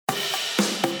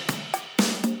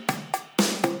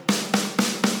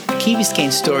Key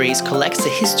Biscayne Stories collects the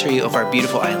history of our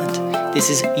beautiful island.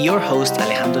 This is your host,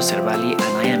 Alejandro Cervali,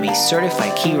 and I am a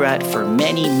certified Key Rat for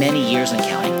many, many years and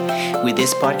counting. With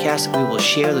this podcast, we will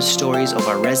share the stories of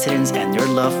our residents and their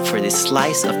love for this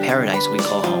slice of paradise we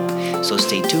call home. So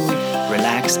stay tuned,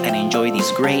 relax, and enjoy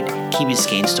these great Key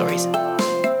Biscayne stories.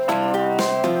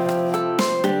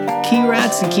 Key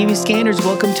Rats and Key Biscayneers,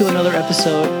 welcome to another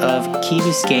episode of Key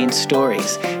Biscayne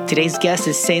Stories. Today's guest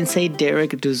is Sensei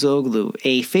Derek Duzoglu,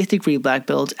 a 5th degree black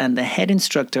belt and the head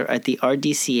instructor at the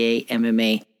RDCA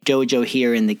MMA dojo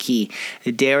here in the Key.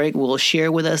 Derek will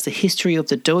share with us the history of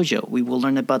the dojo. We will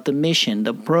learn about the mission,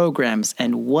 the programs,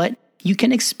 and what you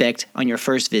can expect on your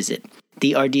first visit.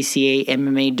 The RDCA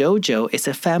MMA Dojo is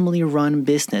a family-run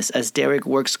business as Derek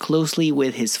works closely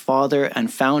with his father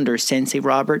and founder, Sensei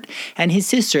Robert, and his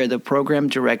sister, the program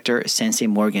director, Sensei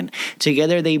Morgan.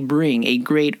 Together, they bring a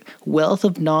great wealth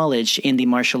of knowledge in the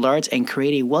martial arts and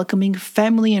create a welcoming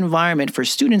family environment for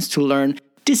students to learn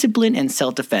discipline and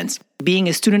self-defense. Being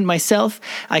a student myself,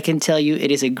 I can tell you it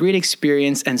is a great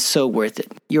experience and so worth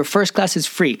it. Your first class is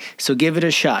free, so give it a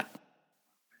shot.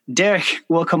 Derek,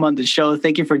 welcome on the show.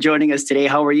 Thank you for joining us today.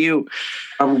 How are you?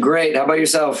 I'm great. How about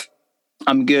yourself?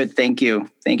 I'm good. Thank you.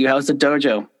 How's the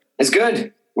dojo? It's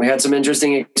good. We had some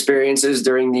interesting experiences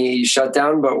during the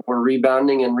shutdown, but we're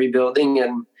rebounding and rebuilding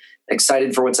and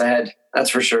excited for what's ahead. That's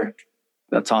for sure.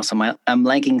 That's awesome. I'm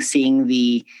liking seeing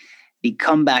the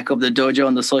comeback of the dojo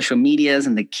on the social medias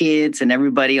and the kids and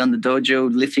everybody on the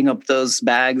dojo lifting up those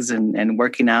bags and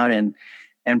working out and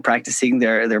practicing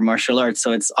their martial arts.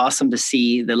 So it's awesome to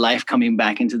see the life coming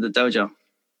back into the dojo.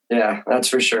 Yeah, that's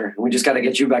for sure. We just got to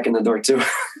get you back in the door too.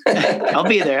 I'll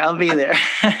be there.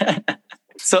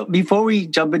 So before we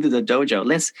jump into the dojo,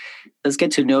 let's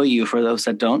get to know you for those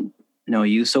that don't know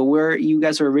you. So where you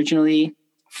guys are originally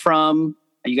from?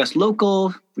 Are you guys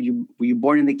local? Were you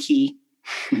born in the Key?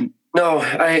 No,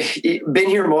 I've been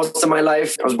here most of my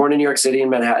life. I was born in New York City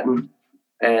in Manhattan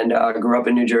and grew up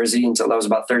in New Jersey until I was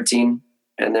about 13.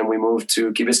 And then we moved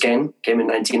to Key Biscayne, came in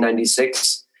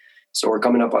 1996. So we're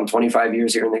coming up on 25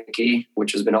 years here in the Key,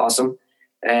 which has been awesome.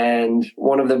 And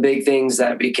one of the big things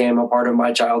that became a part of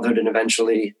my childhood and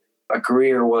eventually a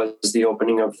career was the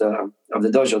opening of the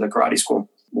dojo, the karate school,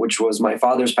 which was my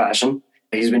father's passion.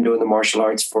 He's been doing the martial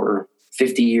arts for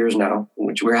 50 years now,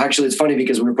 which it's funny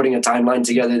because we were putting a timeline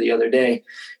together the other day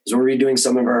as we're redoing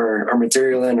some of our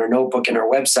material in our notebook and our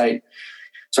website.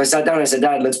 So I sat down and I said,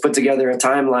 Dad, let's put together a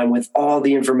timeline with all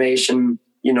the information,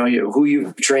 who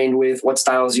you've trained with, what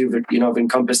styles you've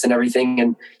encompassed and everything.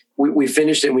 And we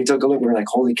finished it and we took a look and we're like,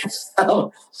 holy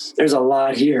cow, there's a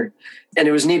lot here. And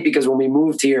it was neat because when we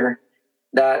moved here,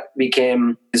 that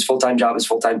became his full-time job, his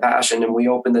full-time passion. And we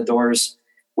opened the doors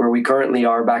where we currently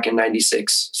are back in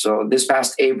 96. So this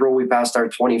past April, we passed our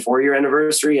 24-year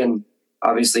anniversary. And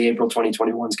obviously April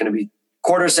 2021 is going to be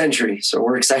quarter century. So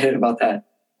we're excited about that.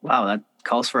 Wow, that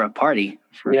calls for a party.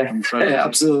 Yeah,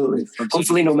 absolutely.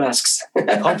 Hopefully no masks.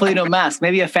 Hopefully no masks.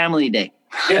 Maybe a family day.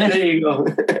 Yeah, there you go.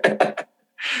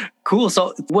 Cool.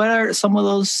 So what are some of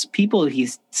those people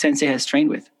Sensei has trained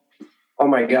with? Oh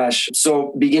my gosh.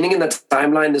 So beginning in the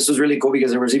timeline, this was really cool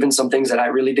because there was even some things that I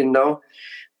really didn't know.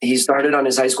 He started on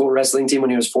his high school wrestling team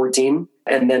when he was 14.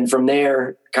 And then from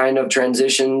there kind of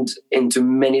transitioned into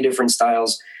many different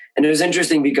styles. And it was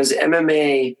interesting because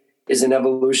MMA is an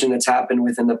evolution that's happened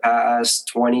within the past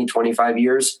 20, 25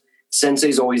 years.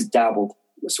 Sensei's always dabbled.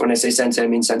 So when I say Sensei, I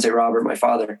mean Sensei Robert, my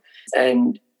father.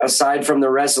 And aside from the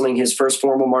wrestling, his first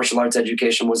formal martial arts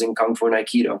education was in Kung Fu and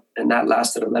Aikido. And that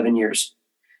lasted 11 years.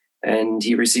 And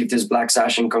he received his black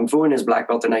sash in Kung Fu and his black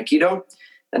belt in Aikido.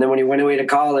 And then when he went away to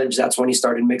college, that's when he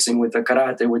started mixing with the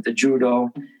karate, with the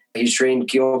judo. He's trained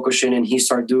Kyokushin and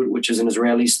Hisardut, which is an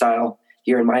Israeli style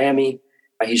here in Miami.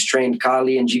 He's trained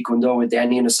Kali and Jeet Kune Do with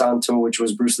Danny Inosanto, which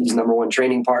was Bruce Lee's #1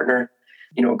 training partner.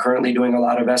 Currently doing a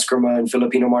lot of Eskrima and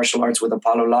Filipino martial arts with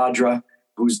Apollo Ladra,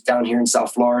 who's down here in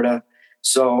South Florida.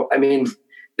 So, I mean,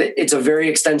 it's a very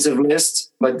extensive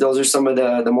list, but those are some of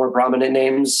the more prominent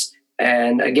names.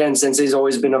 And again, Sensei's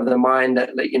always been of the mind that,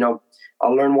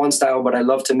 I'll learn one style, but I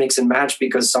love to mix and match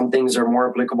because some things are more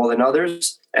applicable than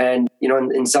others. And,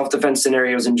 in self-defense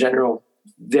scenarios in general,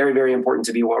 very, very important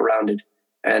to be well-rounded.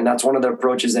 And that's one of the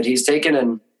approaches that he's taken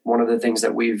and one of the things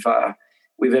that we've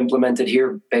implemented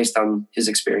here based on his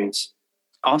experience.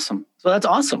 Awesome. So that's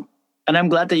awesome. And I'm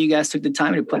glad that you guys took the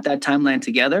time to put that timeline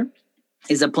together.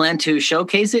 Is the plan to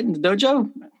showcase it in the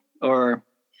dojo or?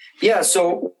 Yeah.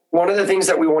 So one of the things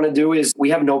that we want to do is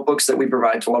we have notebooks that we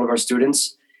provide to all of our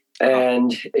students.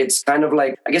 And it's kind of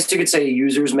like, I guess you could say a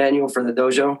user's manual for the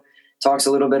dojo. Talks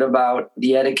a little bit about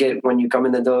the etiquette when you come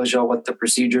in the dojo, what the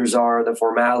procedures are, the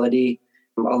formality,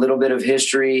 a little bit of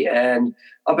history. And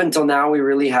up until now, we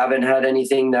really haven't had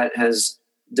anything that has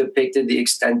depicted the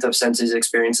extent of Sensei's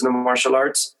experience in the martial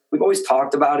arts. We've always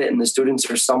talked about it and the students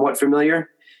are somewhat familiar,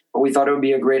 but we thought it would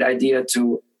be a great idea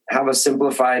to have a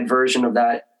simplified version of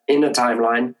that in a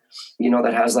timeline,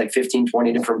 that has like 15,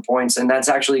 20 different points. And that's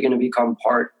actually going to become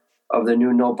part of the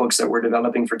new notebooks that we're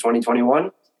developing for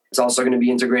 2021. It's also going to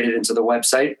be integrated into the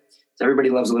website. So everybody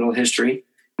loves a little history.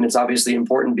 And it's obviously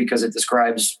important because it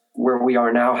describes where we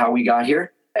are now, how we got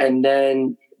here. And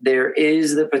then there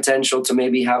is the potential to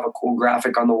maybe have a cool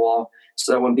graphic on the wall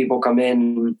so that when people come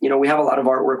in, we have a lot of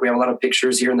artwork. We have a lot of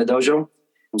pictures here in the dojo.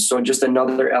 And so just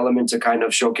another element to kind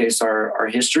of showcase our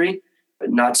history,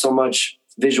 but not so much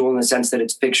visual in the sense that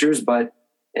it's pictures, but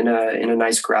in a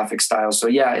nice graphic style. So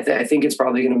yeah, I think it's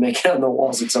probably going to make it on the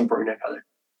walls at some point or another.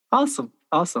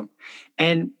 Awesome.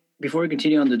 And before we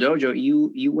continue on the dojo,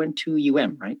 you went to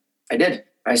right? I did.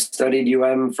 I studied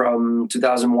from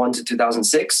 2001 to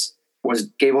 2006. Was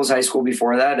Gables High School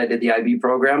before that. I did the IB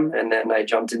program, and then I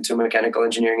jumped into mechanical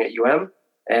engineering at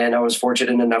And I was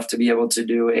fortunate enough to be able to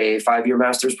do a 5-year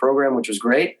master's program, which was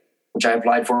great, which I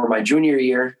applied for my junior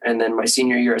year. And then my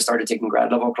senior year, I started taking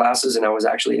grad level classes, and I was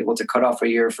actually able to cut off a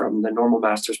year from the normal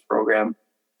master's program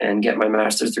and get my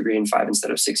master's degree in 5 instead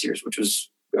of 6 years, which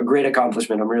was a great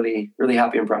accomplishment. I'm really, really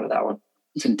happy and proud of that one.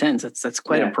 It's intense. That's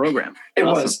quite a program. It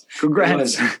was.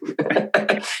 Congrats. It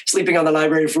was. Sleeping on the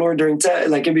library floor during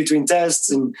in between tests.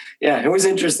 And it was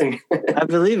interesting. I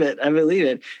believe it.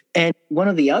 And one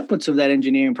of the outputs of that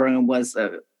engineering program was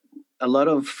a lot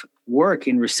of work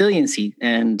in resiliency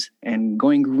and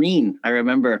going green. I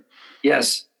remember.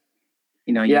 Yes.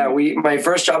 My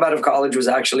first job out of college was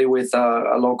actually with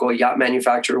a local yacht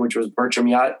manufacturer, which was Bertram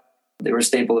Yacht. They were a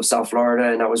staple of South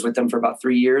Florida, and I was with them for about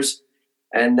 3 years.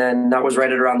 And then that was right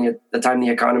at around the time the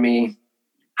economy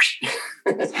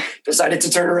decided to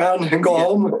turn around and go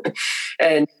home.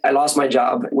 And I lost my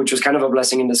job, which was kind of a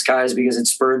blessing in disguise because it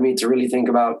spurred me to really think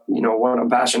about, what I'm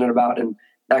passionate about. And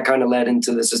that kind of led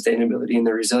into the sustainability and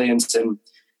the resilience, and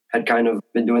had kind of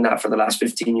been doing that for the last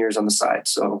 15 years on the side.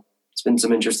 So it's been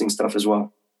some interesting stuff as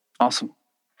well. Awesome.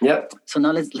 Yep. So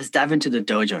now let's dive into the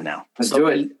dojo now. Let's do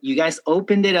it. You guys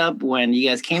opened it up when you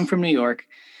guys came from New York.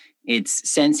 It's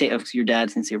Sensei of your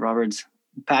dad, Sensei Robert's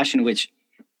passion, which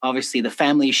obviously the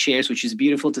family shares, which is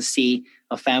beautiful to see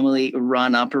a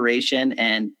family-run operation,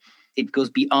 and it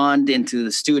goes beyond into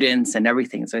the students and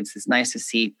everything. So it's nice to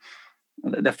see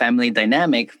the family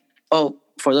dynamic. Oh,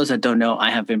 for those that don't know, I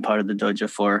have been part of the dojo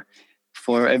for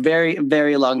a very,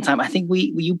 very long time. I think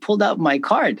you pulled out my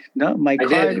card. No, my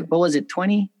card. Did. What was it?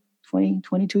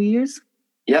 22 years?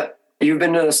 Yep. You've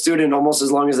been a student almost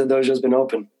as long as the dojo's been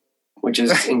open, which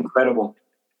is incredible.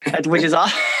 Which is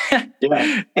awesome.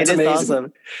 Yeah, it is amazing.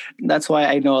 Awesome. That's why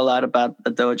I know a lot about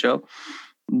the dojo.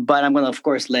 But I'm going to, of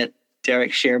course, let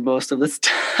Derek share most of the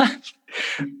stuff.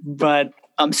 But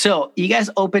so you guys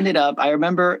opened it up. I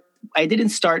remember I didn't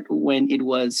start when it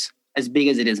was as big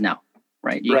as it is now,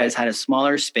 right? You guys had a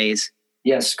smaller space.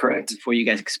 Yes, correct. Before you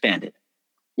guys expanded.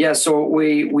 Yeah, so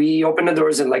we opened the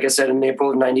doors, like I said, in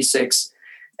April of 96.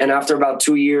 And after about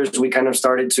 2 years, we kind of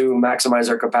started to maximize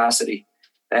our capacity.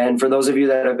 And for those of you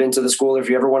that have been to the school, if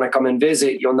you ever want to come and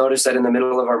visit, you'll notice that in the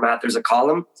middle of our mat, there's a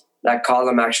column. That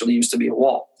column actually used to be a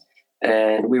wall.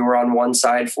 And we were on one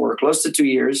side for close to 2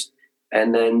 years.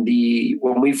 And then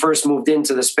when we first moved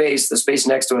into the space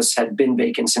next to us had been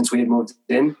vacant since we had moved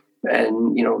in.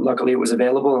 And, luckily it was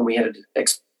available and we had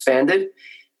expanded.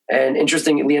 And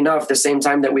interestingly enough, the same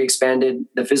time that we expanded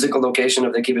the physical location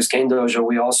of the Key Biscayne Dojo,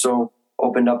 we also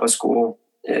opened up a school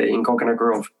in Coconut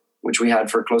Grove, which we had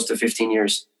for close to 15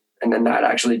 years. And then that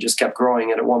actually just kept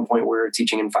growing. And at one point we were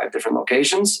teaching in 5 different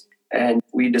locations. And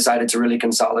we decided to really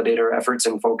consolidate our efforts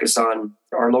and focus on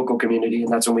our local community.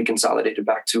 And that's when we consolidated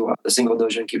back to the single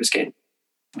dojo in Key Biscayne.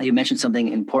 You mentioned something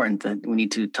important that we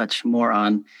need to touch more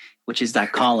on, which is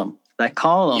that column. That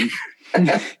column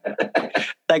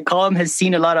has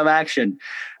seen a lot of action.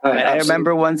 Right? I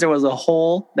remember once there was a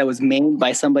hole that was made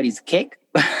by somebody's kick.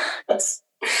 That's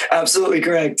absolutely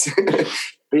correct.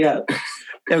 Yeah.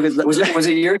 Was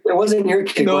it your? It wasn't your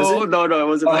kick, no, was it? No, it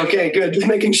wasn't. Oh, okay, good. Just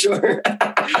making sure.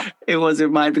 It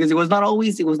wasn't mine because it was not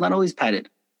always padded.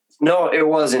 No, it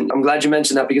wasn't. I'm glad you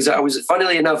mentioned that because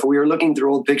funnily enough, we were looking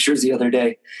through old pictures the other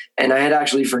day, and I had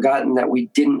actually forgotten that we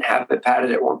didn't have it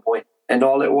padded at one point. And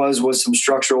all it was some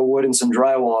structural wood and some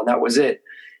drywall, and that was it.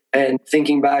 And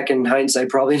thinking back in hindsight,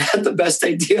 probably not the best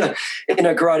idea in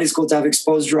a karate school to have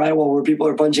exposed drywall where people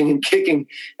are punching and kicking.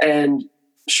 And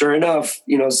sure enough,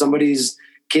 somebody's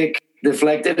kick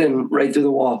deflected and right through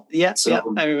the wall. Yeah,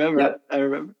 I remember. Yeah. I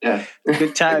remember. Yeah.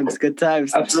 Good times.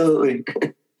 Absolutely.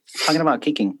 Talking about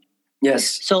kicking.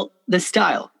 Yes. So the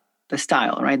style,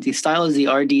 right? The style is the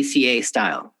RDCA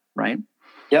style, right?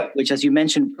 Yep. Which, as you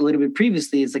mentioned a little bit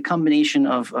previously, is a combination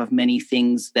of many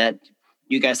things that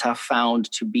you guys have found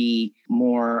to be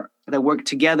more, that work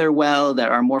together well, that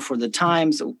are more for the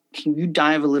times. So can you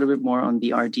dive a little bit more on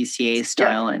the RDCA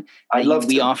style and I'd love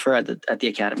we to. offer at the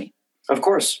Academy? Of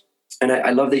course. And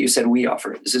I love that you said we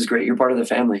offer. This is great. You're part of the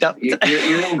family. Yep.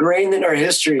 You're ingrained in our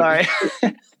history. All right.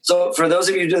 So for those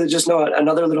of you who just know,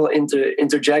 another little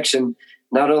interjection,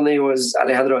 not only was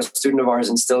Alejandro a student of ours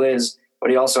and still is, but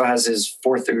he also has his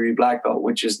 4th degree black belt,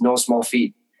 which is no small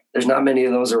feat. There's not many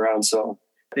of those around. So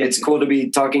it's cool to be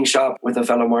talking shop with a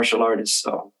fellow martial artist.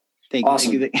 So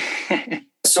awesome.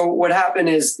 So what happened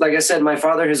is, like I said, my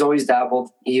father has always dabbled.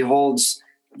 He holds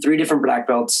 3 different black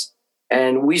belts.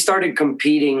 And we started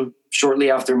competing shortly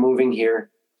after moving here.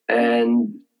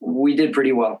 And we did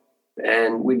pretty well.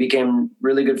 And we became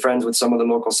really good friends with some of the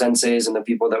local senseis and the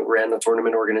people that ran the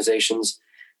tournament organizations.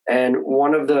 And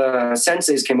one of the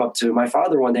senseis came up to my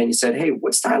father one day and he said, "Hey,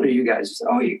 what style are you guys?" Said,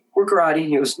 "Oh, we're karate."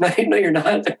 He goes, "No, you're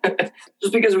not."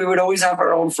 Just because we would always have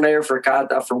our own flair for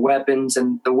kata, for weapons.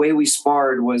 And the way we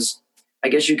sparred was, I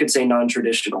guess you could say,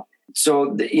 non-traditional.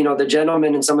 So, the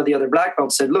gentleman and some of the other black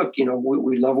belts said, "Look,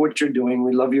 we love what you're doing.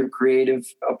 We love your creative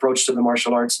approach to the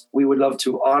martial arts. We would love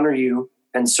to honor you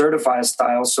and certify a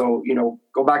style. So, not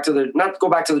go back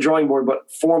to the drawing board, but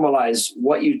formalize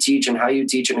what you teach and how you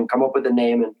teach it and come up with a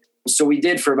name." And so we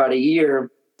did for about a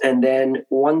year. And then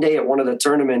one day at one of the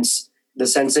tournaments, the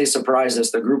sensei surprised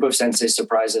us. The group of senseis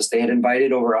surprised us. They had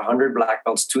invited over 100 black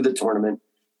belts to the tournament,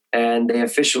 and they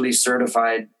officially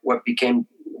certified what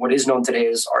is known today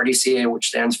as RDCA, which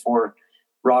stands for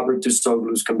Robert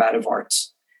Dusoglu's Combative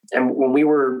Arts. And when we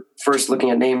were first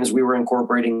looking at names, we were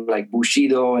incorporating like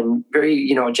Bushido and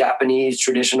very, Japanese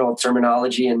traditional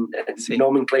terminology and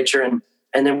nomenclature.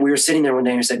 And then we were sitting there one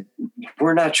day and we said,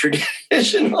 "We're not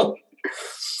traditional."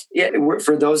 Yeah,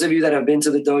 for those of you that have been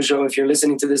to the dojo, if you're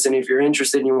listening to this and if you're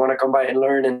interested and you want to come by and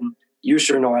learn, and you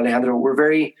sure know, Alejandro, we're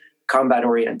very combat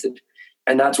oriented.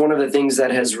 And that's one of the things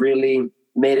that has really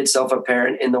made itself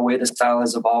apparent in the way the style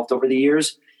has evolved over the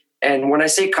years. And when I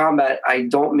say combat, I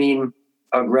don't mean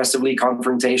aggressively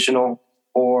confrontational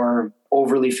or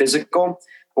overly physical.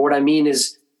 But what I mean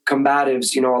is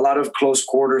combatives, a lot of close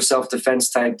quarter self-defense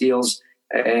type deals,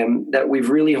 that we've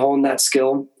really honed that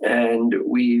skill and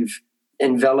we've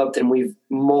enveloped and we've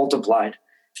multiplied.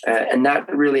 And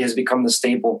that really has become the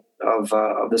staple of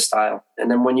the style. And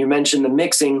then when you mention the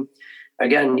mixing,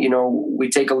 again, we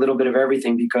take a little bit of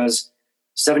everything because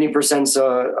 70%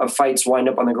 of fights wind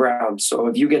up on the ground. So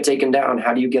if you get taken down,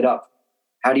 how do you get up?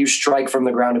 How do you strike from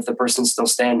the ground if the person's still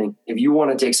standing? If you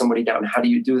want to take somebody down, how do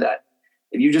you do that?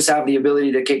 If you just have the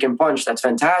ability to kick and punch, that's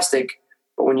fantastic.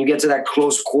 But when you get to that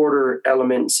close quarter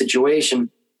element situation,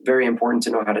 very important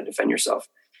to know how to defend yourself.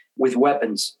 With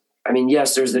weapons, I mean,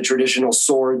 yes, there's the traditional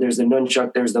sword, there's the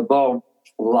nunchuck, there's the bow.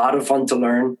 A lot of fun to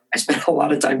learn. I spent a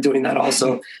lot of time doing that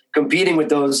also, competing with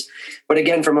those. But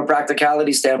again, from a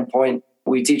practicality standpoint,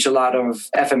 we teach a lot of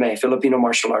FMA, Filipino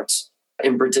martial arts.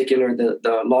 In particular,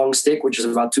 the long stick, which is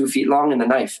about 2 feet long, and the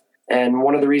knife. And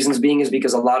one of the reasons being is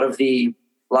because a lot of the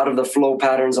flow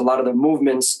patterns, a lot of the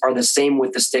movements are the same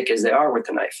with the stick as they are with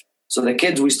the knife. So the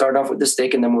kids, we start off with the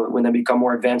stick, and then when they become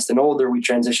more advanced and older, we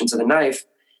transition to the knife.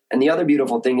 And the other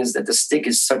beautiful thing is that the stick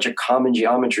is such a common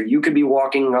geometry. You could be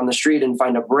walking on the street and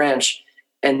find a branch,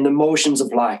 and the motions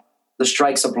apply, the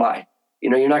strikes apply.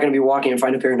 You're not going to be walking and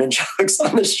find a pair of nunchucks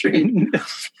on the street.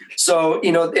 So,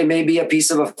 it may be a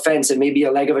piece of a fence. It may be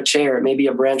a leg of a chair. It may be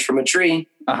a branch from a tree.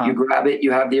 Uh-huh. You grab it.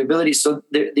 You have the ability. So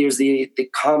there's the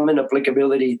common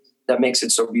applicability that makes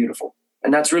it so beautiful.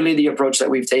 And that's really the approach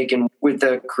that we've taken with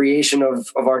the creation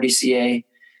of RDCA.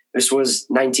 This was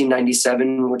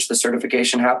 1997, which the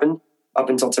certification happened, up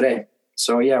until today.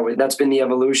 So, yeah, that's been the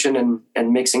evolution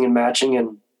and mixing and matching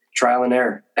and trial and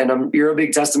error. And you're a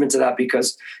big testament to that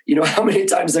because you know how many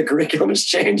times the curriculum has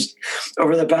changed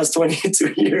over the past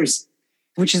 22 years.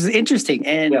 Which is interesting.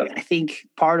 And yeah. I think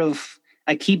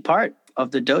a key part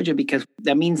of the dojo, because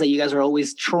that means that you guys are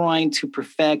always trying to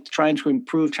perfect, trying to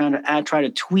improve, trying to add, try to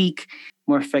tweak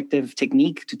more effective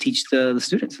technique to teach the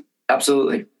students.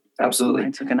 Absolutely. Absolutely. Right?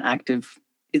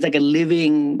 It's like a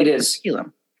living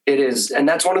curriculum. It is. And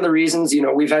that's one of the reasons,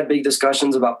 we've had big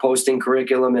discussions about posting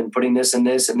curriculum and putting this and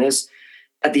this and this.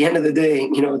 At the end of the day,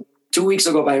 2 weeks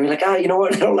ago by, we're like, you know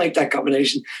what? I don't like that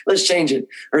combination. Let's change it.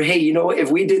 Or, hey,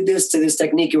 if we did this to this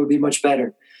technique, it would be much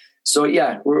better. So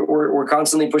yeah, we're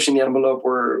constantly pushing the envelope.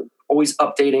 We're always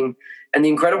updating. And the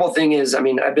incredible thing is,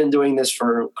 I've been doing this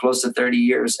for close to 30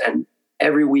 years and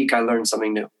every week I learn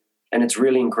something new and it's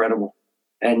really incredible.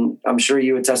 And I'm sure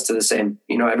you attest to the same.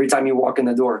 Every time you walk in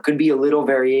the door, it could be a little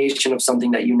variation of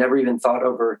something that you never even thought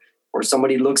of, or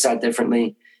somebody looks at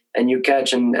differently and you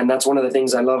catch. And that's one of the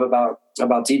things I love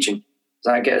about teaching.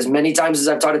 Like, as many times as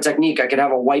I've taught a technique, I could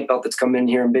have a white belt that's come in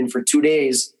here and been for 2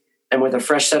 days. And with a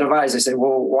fresh set of eyes, I say,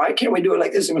 well, why can't we do it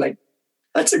like this? And we're like,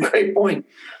 that's a great point.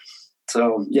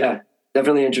 So yeah,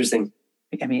 definitely interesting.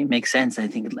 I mean, it makes sense. I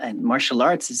think martial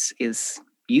arts is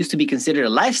used to be considered a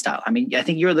lifestyle. I mean, I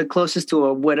think you're the closest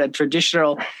to what a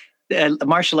traditional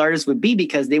martial artist would be,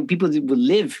 because people would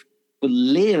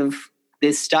live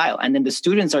this style. And then the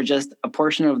students are just a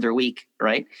portion of their week,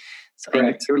 right? So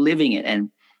you're living it.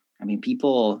 And I mean,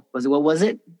 what was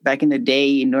it back in the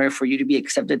day? In order for you to be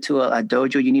accepted to a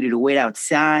dojo, you needed to wait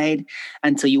outside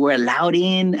until you were allowed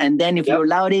in. And then if you were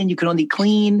allowed in, you could only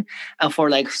clean for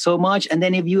like so much. And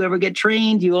then if you ever get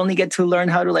trained, you only get to learn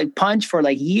how to like punch for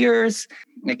like years,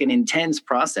 like an intense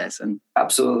process. And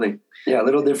absolutely. Yeah, a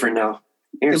little different now.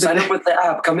 Here, sign up with the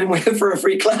app, come in with it for a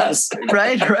free class.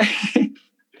 Right.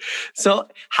 So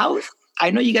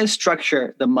I know you guys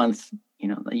structure the month,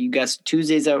 you guys,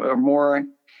 Tuesdays are more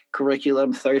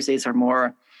curriculum, Thursdays are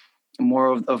more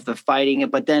of the fighting,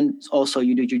 but then also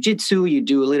you do jiu-jitsu, you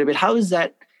do a little bit. How is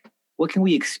that? What can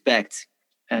we expect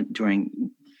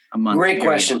during a month? Great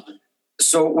question.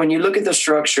 So when you look at the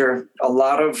structure, a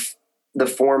lot of the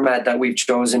format that we've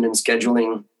chosen in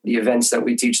scheduling the events that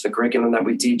we teach, the curriculum that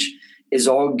we teach, is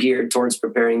all geared towards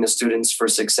preparing the students for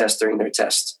success during their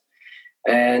test.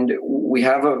 And we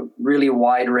have a really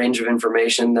wide range of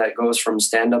information that goes from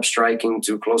stand-up striking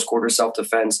to close quarter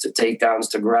self-defense to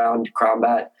takedowns to ground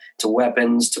combat to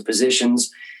weapons to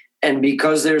positions. And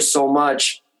because there's so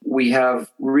much, we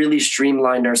have really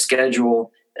streamlined our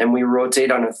schedule and we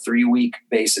rotate on a 3-week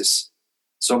basis.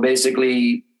 So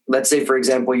basically, let's say, for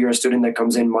example, you're a student that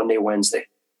comes in Monday, Wednesday.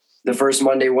 The first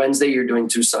Monday, Wednesday, you're doing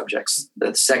 2 subjects.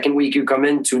 The second week you come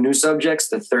in, 2 new subjects.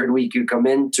 The third week you come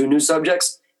in, 2 new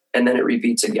subjects. And then it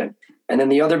repeats again. And then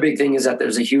the other big thing is that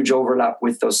there's a huge overlap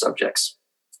with those subjects.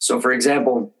 So for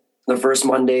example, the first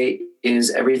Monday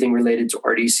is everything related to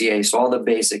RDCA. So all the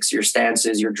basics, your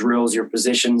stances, your drills, your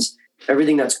positions,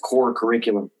 everything that's core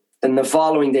curriculum. Then the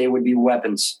following day would be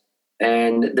weapons.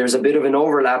 And there's a bit of an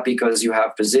overlap because you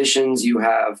have positions, you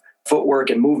have footwork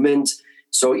and movement.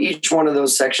 So each one of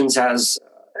those sections has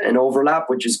an overlap,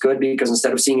 which is good because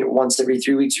instead of seeing it once every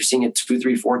 3 weeks, you're seeing it 2,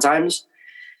 3, 4 times.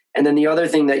 And then the other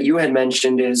thing that you had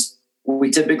mentioned is we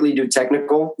typically do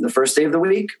technical the first day of the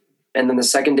week. And then the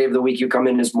second day of the week, you come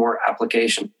in as more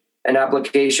application. And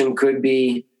application could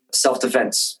be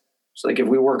self-defense. So like if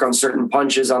we work on certain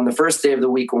punches on the first day of the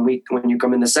week, when you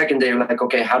come in the second day, you're like,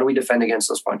 okay, how do we defend against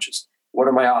those punches? What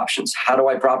are my options? How do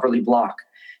I properly block?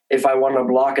 If I want to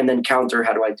block and then counter,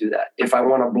 how do I do that? If I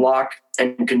want to block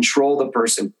and control the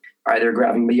person, either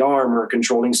grabbing the arm or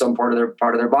controlling some part of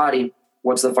their body,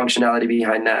 what's the functionality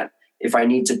behind that? If I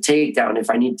need to take down,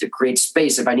 if I need to create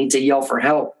space, if I need to yell for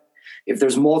help, if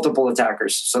there's multiple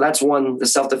attackers. So that's one, the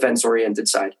self-defense oriented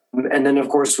side. And then of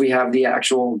course we have the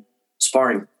actual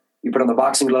sparring. You put on the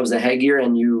boxing gloves, the headgear,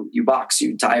 and you box,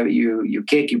 you tie, you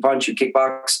kick, you punch, you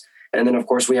kickbox. And then of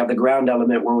course we have the ground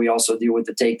element where we also deal with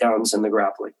the takedowns and the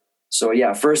grappling. So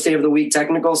yeah, first day of the week,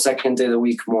 technical, second day of the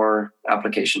week, more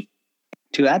application.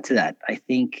 To add to that, I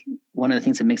think one of the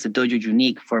things that makes the dojo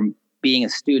unique from being a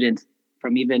student,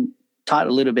 from even taught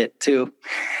a little bit too.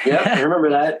 Yeah, I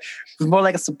remember that. It was more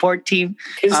like a support team.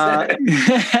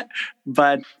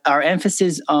 But our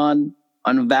emphasis on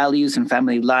values and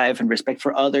family life and respect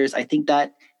for others, I think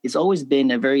that has always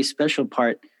been a very special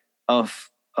part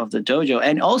of the dojo.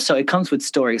 And also it comes with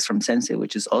stories from Sensei,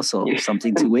 which is also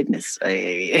something to witness.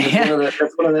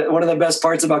 That's one of the best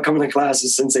parts about coming to class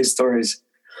is Sensei stories.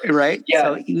 Right?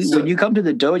 Yeah. So when you come to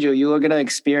the dojo, you are going to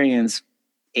experience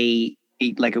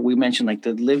like we mentioned, like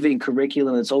the living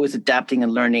curriculum that's always adapting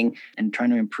and learning and trying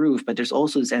to improve. But there's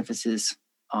also this emphasis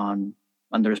on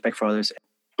the respect for others.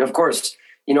 Of course.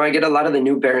 I get a lot of the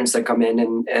new parents that come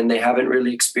in and they haven't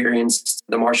really experienced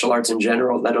the martial arts in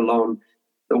general, let alone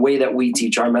the way that we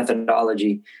teach our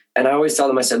methodology. And I always tell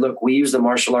them, I said, look, we use the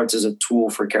martial arts as a tool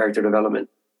for character development.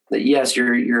 That yes,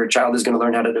 your child is going to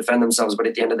learn how to defend themselves, but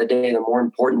at the end of the day, the more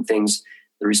important things,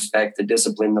 the respect, the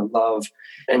discipline, the love.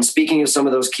 And speaking of some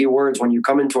of those key words, when you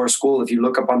come into our school, if you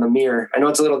look up on the mirror, I know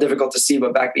it's a little difficult to see,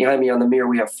 but back behind me on the mirror,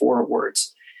 we have 4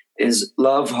 words, is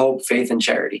love, hope, faith, and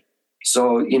charity.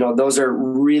 So, those are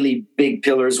really big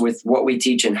pillars with what we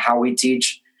teach and how we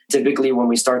teach. Typically, when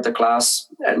we start the class,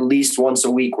 at least once a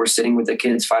week, we're sitting with the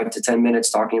kids 5 to 10 minutes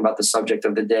talking about the subject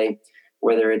of the day,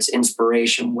 whether it's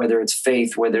inspiration, whether it's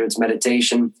faith, whether it's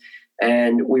meditation.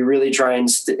 And we really try and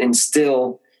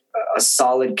instill a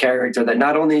solid character that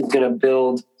not only is going to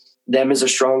build them as a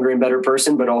stronger and better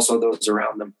person, but also those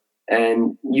around them.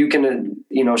 And you can,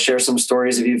 share some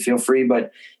stories if you feel free.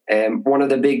 But one of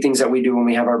the big things that we do when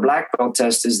we have our black belt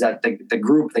test is that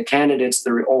the candidates,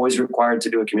 they're always required to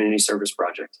do a community service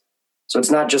project. So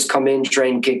it's not just come in,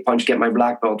 train, kick, punch, get my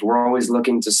black belt. We're always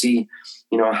looking to see,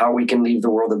 how we can leave the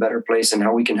world a better place and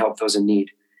how we can help those in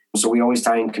need. So we always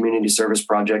tie in community service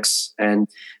projects. And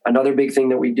another big thing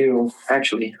that we do,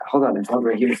 actually, hold on, it's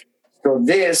right here. So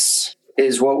this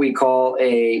is what we call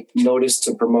a notice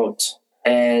to promote.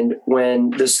 And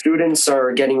when the students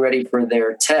are getting ready for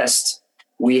their test,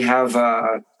 we have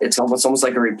it's almost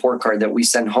like a report card that we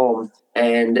send home,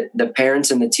 and the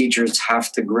parents and the teachers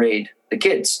have to grade the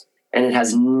kids. And it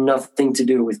has nothing to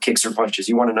do with kicks or punches.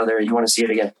 You want to see it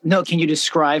again? No, can you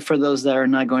describe for those that are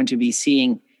not going to be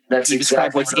seeing? That's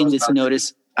describe what's in this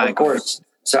notice. Of course.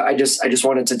 So I just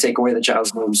wanted to take away the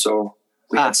child's name, so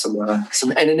we had some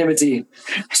anonymity.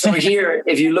 So here,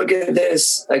 if you look at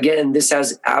this again, this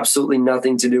has absolutely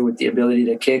nothing to do with the ability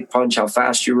to kick, punch, how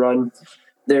fast you run.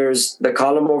 There's the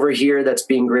column over here that's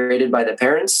being graded by the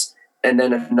parents, and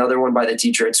then another one by the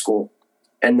teacher at school.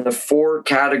 And the 4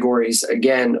 categories,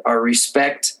 again, are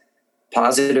respect,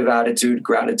 positive attitude,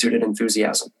 gratitude, and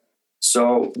enthusiasm.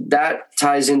 So that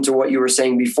ties into what you were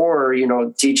saying before,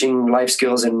 teaching life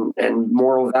skills and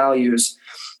moral values.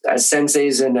 As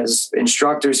senseis and as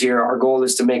instructors here, our goal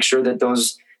is to make sure that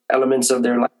those elements of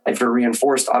their life are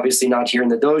reinforced. Obviously not here in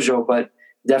the dojo, but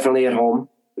definitely at home,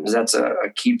 because that's a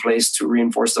key place to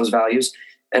reinforce those values.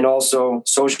 And also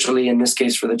socially, in this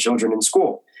case, for the children in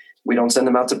school. We don't send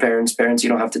them out to parents. Parents, you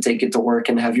don't have to take it to work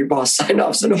and have your boss sign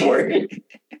off, so don't worry.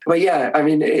 But yeah, I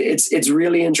mean, it's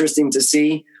really interesting to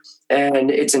see. And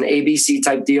it's an ABC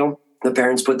type deal. The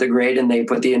parents put the grade and they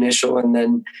put the initial. And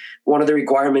then one of the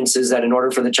requirements is that in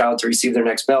order for the child to receive their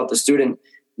next belt, the student,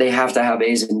 they have to have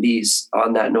A's and B's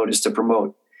on that notice to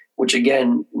promote, which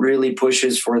again, really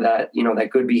pushes for that, that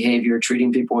good behavior,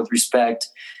 treating people with respect,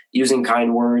 using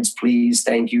kind words, please,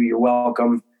 thank you, you're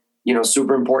welcome.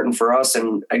 Super important for us.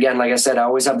 And again, like I said, I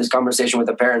always have this conversation with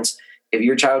the parents. If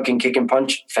your child can kick and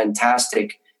punch,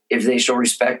 fantastic. If they show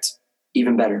respect,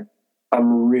 even better.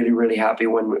 I'm really, really happy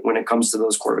when it comes to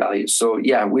those core values. So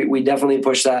yeah, we definitely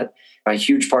push that, a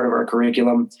huge part of our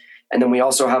curriculum. And then we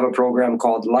also have a program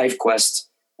called Life Quest,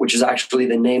 which is actually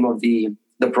the name of the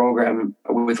program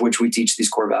with which we teach these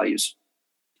core values.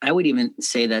 I would even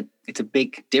say that it's a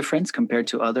big difference compared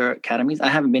to other academies. I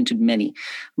haven't been to many,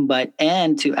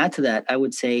 and to add to that, I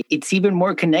would say it's even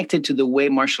more connected to the way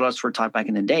martial arts were taught back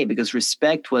in the day, because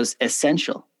respect was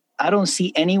essential. I don't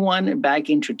see anyone back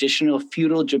in traditional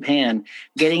feudal Japan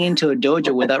getting into a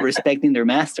dojo without respecting their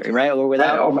master, right? Or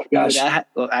without, oh my gosh.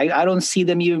 I don't see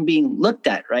them even being looked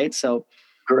at, right? So,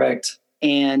 correct.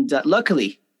 And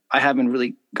luckily, I haven't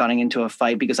really gotten into a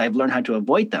fight because I've learned how to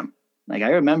avoid them. Like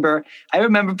I remember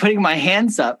putting my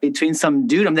hands up between some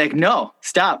dude. I'm like, no,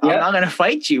 stop. I'm not going to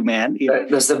fight you, man.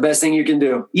 That's the best thing you can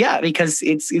do. Yeah, because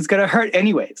it's going to hurt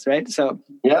anyways, right? So,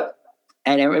 yep.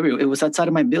 And it was outside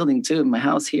of my building too, in my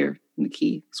house here in the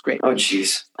Key. It's great. Oh,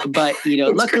 jeez. But,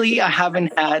 luckily I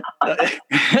haven't had,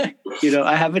 I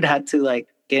haven't had to like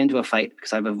get into a fight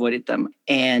because I've avoided them.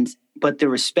 But the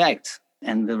respect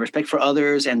for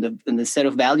others and the set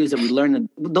of values that we learn,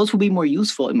 those will be more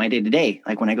useful in my day-to-day.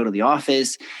 Like when I go to the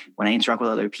office, when I interact with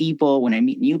other people, when I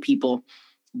meet new people,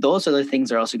 those are the things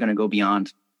that are also going to go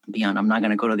beyond. I'm not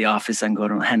going to go to the office and go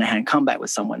to hand-to-hand combat with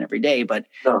someone every day, but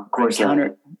no, of course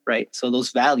not. Right? So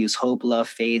those values, hope, love,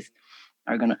 faith,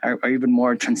 are even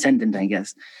more transcendent, I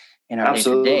guess, in our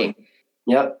day-to-day.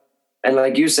 Yep. And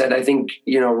like you said, I think,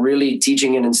 really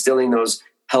teaching and instilling those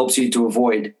helps you to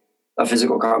avoid a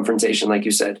physical confrontation, like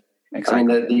you said.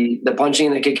 Exactly. I mean, the punching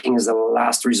and the kicking is the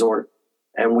last resort.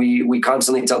 And we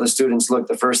constantly tell the students, look,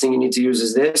 the first thing you need to use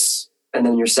is this. And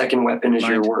then your second weapon is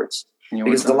your words.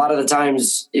 Because a lot of the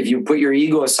times, if you put your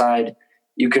ego aside,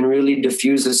 you can really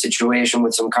diffuse the situation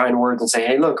with some kind words and say,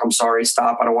 hey, look, I'm sorry,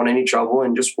 stop. I don't want any trouble,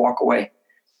 and just walk away.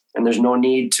 And there's no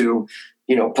need to,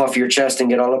 puff your chest and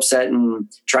get all upset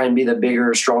and try and be the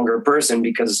bigger, stronger person,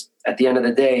 because at the end of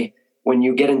the day, when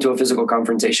you get into a physical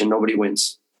confrontation, nobody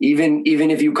wins. Even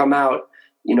if you come out,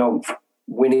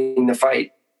 winning the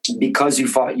fight, because you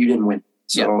fought, you didn't win.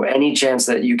 So any chance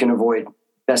that you can avoid,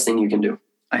 best thing you can do.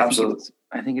 Absolutely.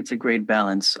 I think it's a great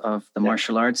balance of the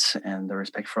martial arts and the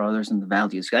respect for others and the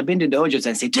values. I've been to dojos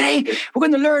and say, today we're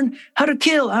going to learn how to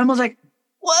kill. I'm almost like,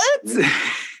 what?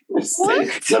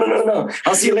 What? No.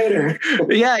 I'll see you later.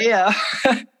 Yeah.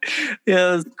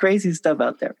 There's crazy stuff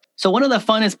out there. So one of the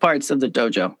funnest parts of the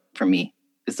dojo for me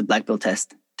is the black belt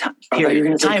test. I thought you were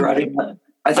going to say karate.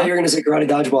 I thought you were going to say karate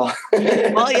dodgeball.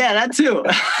 Well, yeah, that too.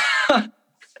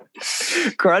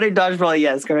 Karate dodgeball,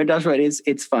 yes. Karate dodgeball,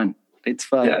 it's fun. It's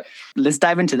fun. Yeah. Let's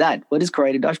dive into that. What is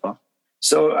karate dodgeball?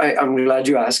 So I'm glad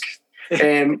you asked.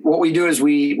 And what we do is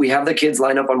we have the kids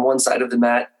line up on one side of the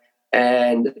mat,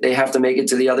 and they have to make it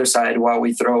to the other side while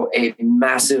we throw a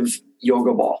massive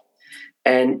yoga ball.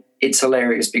 And it's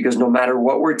hilarious because no matter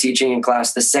what we're teaching in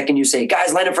class, the second you say,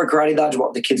 guys, line up for karate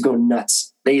dodgeball, the kids go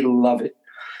nuts. They love it.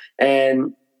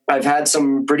 And I've had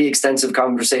some pretty extensive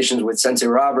conversations with Sensei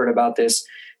Robert about this.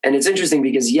 And it's interesting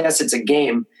because, yes, it's a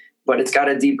game, but it's got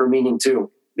a deeper meaning too,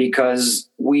 because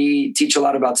we teach a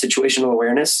lot about situational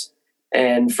awareness.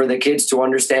 And for the kids to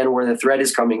understand where the threat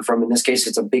is coming from, in this case,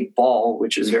 it's a big ball,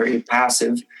 which is very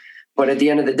passive. But at the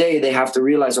end of the day, they have to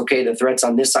realize, okay, the threat's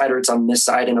on this side or it's on this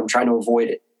side, and I'm trying to avoid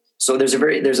it. So there's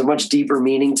a much deeper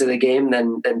meaning to the game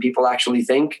than people actually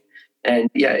think. And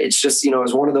yeah, it's just,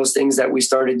 it's one of those things that we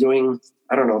started doing,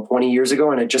 20 years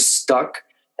ago, and it just stuck.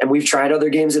 And we've tried other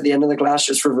games at the end of the class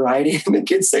just for variety. And the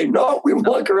kids say, no, we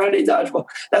want karate dodgeball.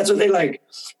 That's what they like.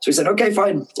 So we said, okay,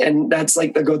 fine. And that's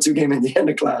like the go-to game at the end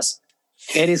of class.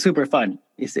 It is super fun.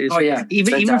 Yeah.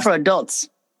 Even for adults.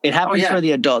 It happens for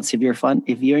the adults. If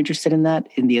you're interested in that,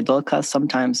 in the adult class,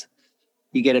 sometimes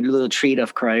you get a little treat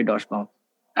of karate dodgeball.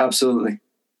 Absolutely.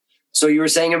 So you were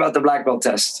saying about the black belt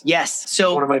test. Yes.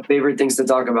 So one of my favorite things to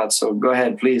talk about. So go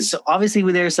ahead, please. So obviously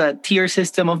there's a tier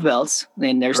system of belts,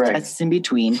 and there's tests in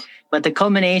between. But the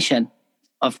culmination,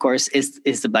 of course, is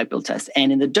the black belt test.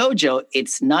 And in the dojo,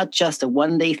 it's not just a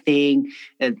one-day thing.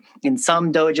 In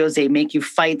some dojos, they make you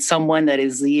fight someone that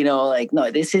is,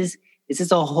 no, this is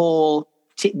a whole,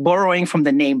 borrowing from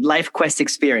the name, life quest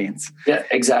experience. Yeah,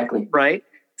 exactly. Right?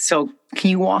 So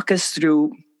can you walk us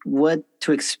through what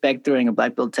to expect during a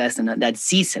black belt test and that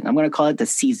season? I'm going to call it the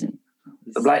season.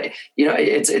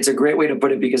 It's a great way to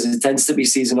put it because it tends to be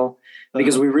seasonal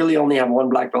because we really only have one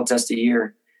black belt test a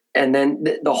year. And then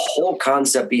the whole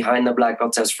concept behind the black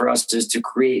belt test for us is to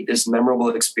create this memorable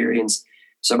experience.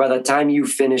 So by the time you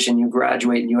finish and you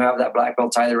graduate and you have that black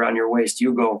belt tied around your waist,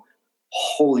 you go,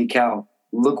 holy cow,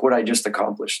 look what I just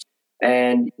accomplished.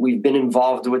 And we've been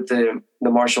involved with the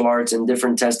martial arts and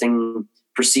different testing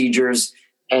procedures.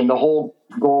 And the whole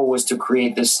goal was to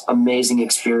create this amazing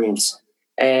experience.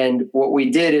 And what we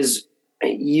did is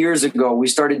years ago, we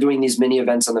started doing these mini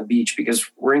events on the beach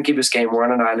because we're in Key Biscayne, we're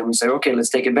on an island. We say, okay, let's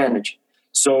take advantage.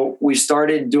 So we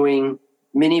started doing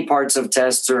mini parts of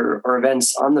tests or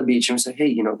events on the beach. And we said,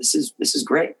 hey, this is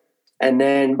great. And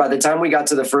then by the time we got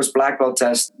to the first black belt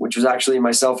test, which was actually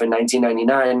myself in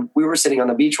 1999, we were sitting on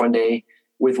the beach one day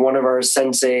with one of our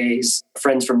sensei's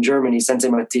friends from Germany, Sensei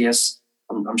Matthias.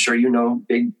 I'm sure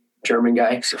big German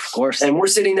guy. Of course. And we're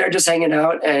sitting there just hanging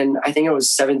out. And I think I was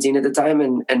 17 at the time.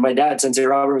 And my dad, Sensei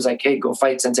Robert, was like, hey, go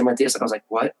fight Sensei Matthias. And I was like,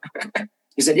 what?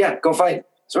 He said, yeah, go fight.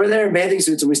 So we're there in bathing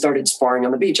suits and we started sparring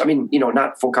on the beach. I mean,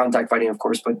 not full contact fighting, of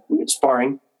course, but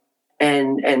sparring.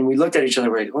 And we looked at each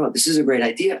other. We're like, oh, this is a great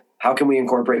idea. How can we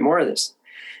incorporate more of this?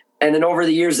 And then over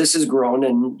the years, this has grown.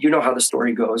 And you know how the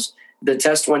story goes. The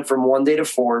test went from 1 day to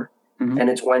 4, and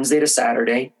it's Wednesday to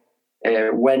Saturday.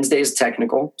 Wednesday is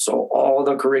technical. So all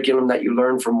the curriculum that you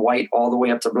learn from white all the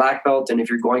way up to black belt. And if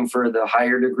you're going for the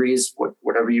higher degrees,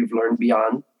 whatever you've learned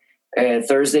beyond.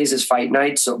 Thursdays is fight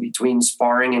night. So between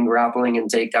sparring and grappling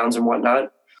and takedowns and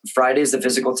whatnot. Friday is the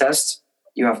physical test.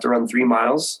 You have to run 3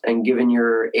 miles. And given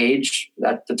your age,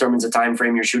 that determines the time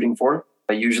frame you're shooting for.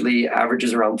 Usually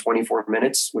averages around 24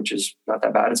 minutes, which is not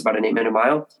that bad. It's about an 8-minute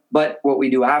mile. But what we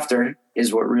do after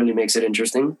is what really makes it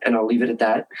interesting. And I'll leave it at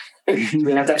that. We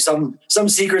have to have some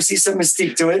secrecy, some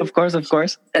mystique to it. Of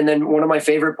course. And then one of my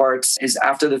favorite parts is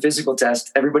after the physical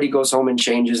test, everybody goes home and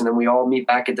changes. And then we all meet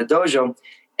back at the dojo.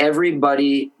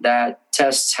 Everybody that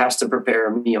tests has to prepare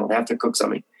a meal. They have to cook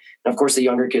something. And of course, the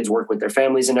younger kids work with their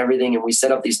families and everything. And we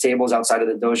set up these tables outside of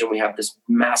the dojo. And we have this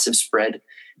massive spread,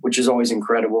 which is always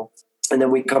incredible. And then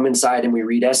we come inside and we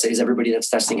read essays. Everybody that's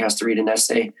testing has to read an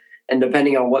essay. And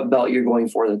depending on what belt you're going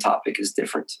for, the topic is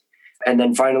different. And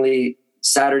then finally,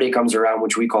 Saturday comes around,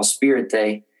 which we call Spirit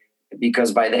Day,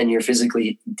 because by then you're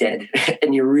physically dead.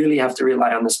 And you really have to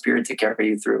rely on the spirit to carry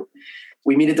you through.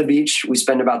 We meet at the beach. We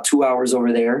spend about 2 hours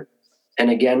over there. And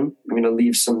again, I'm going to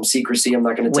leave some secrecy. I'm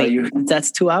not going to tell you.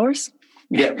 That's 2 hours?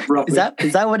 Yeah, roughly.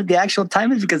 Is that what the actual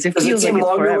time is? Because it Does feels it seem like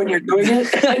longer forever. when you're doing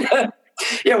it?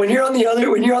 Yeah, when you're on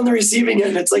the receiving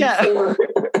end, it's like 4.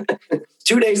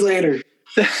 2 days later.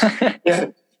 Yeah.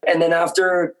 And then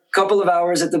after a couple of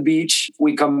hours at the beach,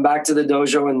 we come back to the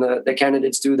dojo and the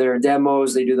candidates do their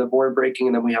demos, they do the board breaking,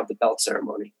 and then we have the belt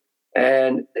ceremony.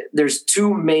 And there's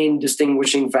 2 main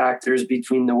distinguishing factors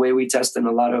between the way we test and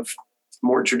a lot of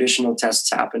more traditional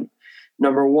tests happen.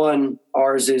 Number one,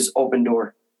 ours is open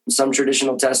door. Some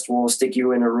traditional tests will stick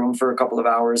you in a room for a couple of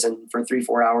hours, and for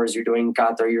 3-4 hours, you're doing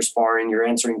kata, you're sparring, you're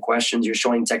answering questions, you're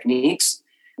showing techniques.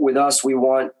 With us, we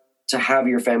want to have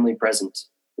your family present.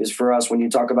 Because for us, when you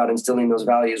talk about instilling those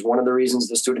values, one of the reasons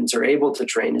the students are able to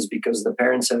train is because the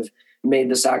parents have made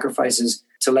the sacrifices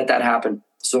to let that happen.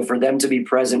 So for them to be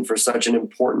present for such an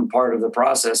important part of the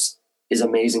process is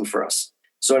amazing for us.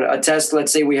 So a test,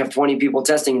 let's say we have 20 people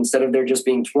testing, instead of there just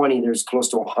being 20, there's close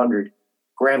to 100.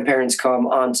 Grandparents come,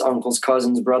 aunts, uncles,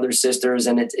 cousins, brothers, sisters,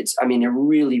 and it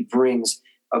really brings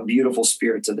a beautiful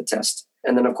spirit to the test.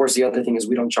 And then, of course, the other thing is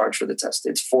we don't charge for the test.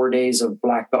 It's 4 days of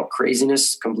black belt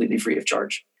craziness, completely free of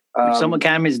charge. Some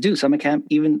academies do.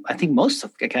 I think most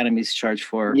of academies charge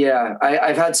for. Yeah,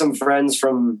 I've had some friends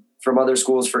from other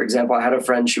schools. For example, I had a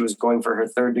friend, she was going for her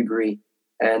 3rd degree,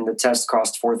 and the test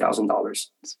cost $4,000.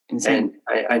 Insane.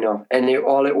 And I know. And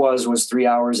all it was 3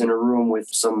 hours in a room with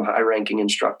some high-ranking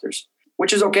instructors,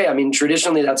 which is okay. I mean,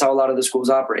 traditionally, that's how a lot of the schools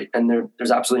operate, and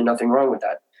there's absolutely nothing wrong with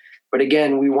that. But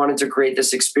again, we wanted to create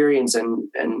this experience, and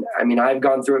I mean, I've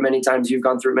gone through it many times, you've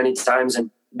gone through it many times,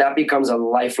 and that becomes a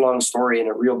lifelong story and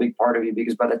a real big part of you,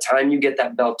 because by the time you get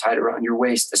that belt tied around your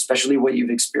waist, especially what you've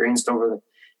experienced over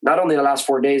not only the last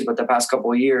 4 days, but the past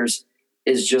couple of years,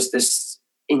 is just this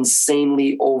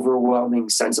insanely overwhelming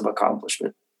sense of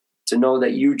accomplishment. To know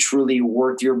that you truly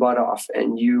worked your butt off,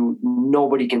 and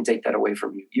nobody can take that away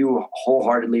from you. You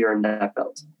wholeheartedly earned that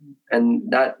belt. And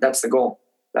that's the goal.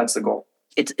 That's the goal.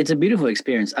 It's a beautiful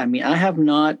experience. I mean, I have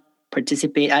not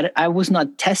participated. I was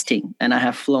not testing, and I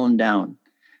have flown down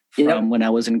from when I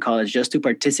was in college just to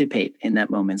participate in that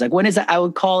moment. It's like, when is that? I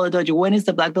would call the dojo, when is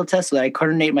the black belt test? So that I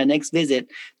coordinate my next visit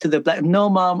to the black. No,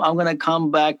 Mom, I'm going to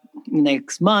come back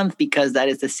next month because that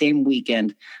is the same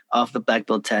weekend of the black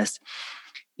belt test.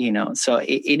 So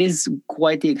it is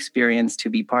quite the experience to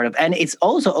be part of. And it's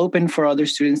also open for other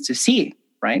students to see,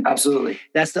 right? Absolutely.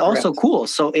 That's also cool.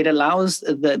 So it allows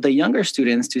the younger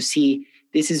students to see,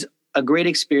 this is a great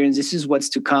experience. This is what's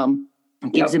to come.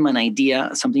 It gives them an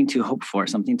idea, something to hope for,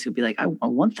 something to be like, I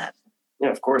want that. Yeah,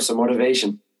 of course, a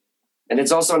motivation. And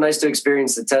it's also nice to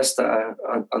experience the test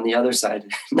on the other side.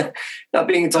 Not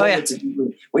being told what to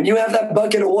do. When you have that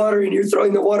bucket of water and you're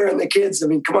throwing the water on the kids, I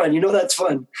mean, come on, that's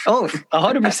fun. Oh,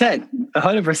 100%.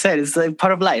 100%. It's like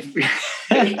part of life.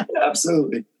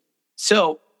 Absolutely.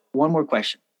 So one more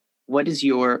question. What is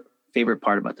your favorite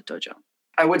part about the dojo?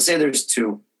 I would say there's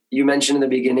two. You mentioned in the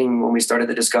beginning when we started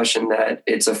the discussion that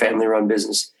it's a family-run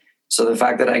business. So the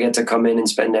fact that I get to come in and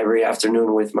spend every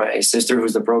afternoon with my sister,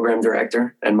 who's the program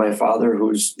director, and my father,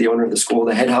 who's the owner of the school,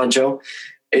 the head honcho,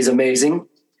 is amazing.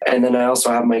 And then I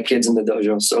also have my kids in the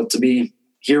dojo. So to be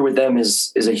here with them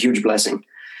is a huge blessing.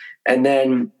 And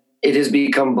then it has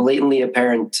become blatantly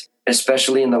apparent,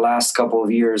 especially in the last couple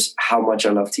of years, how much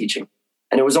I love teaching.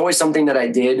 And it was always something that I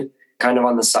did kind of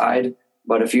on the side.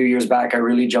 But a few years back, I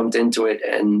really jumped into it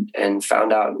and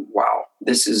found out, wow,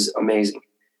 this is amazing.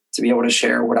 To be able to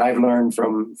share what I've learned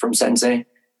from Sensei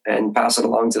and pass it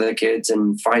along to the kids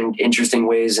and find interesting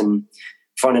ways and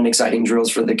fun and exciting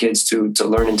drills for the kids to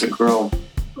learn and to grow.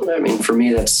 I mean, for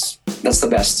me, that's the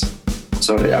best.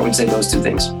 So I would say those two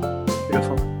things.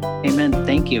 Beautiful. Amen.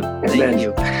 Thank you. Amen. Thank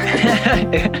you.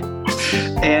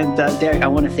 And Derek, I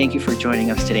want to thank you for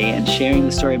joining us today and sharing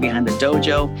the story behind the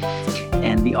dojo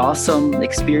and the awesome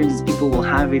experiences people will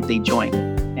have if they join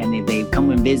and if they come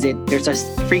and visit. There's a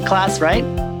free class, right?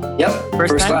 Yep.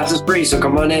 First class is free, so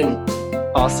come on in.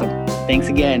 Awesome. Thanks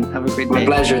again. Have a great day. My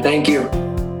pleasure. Thank you.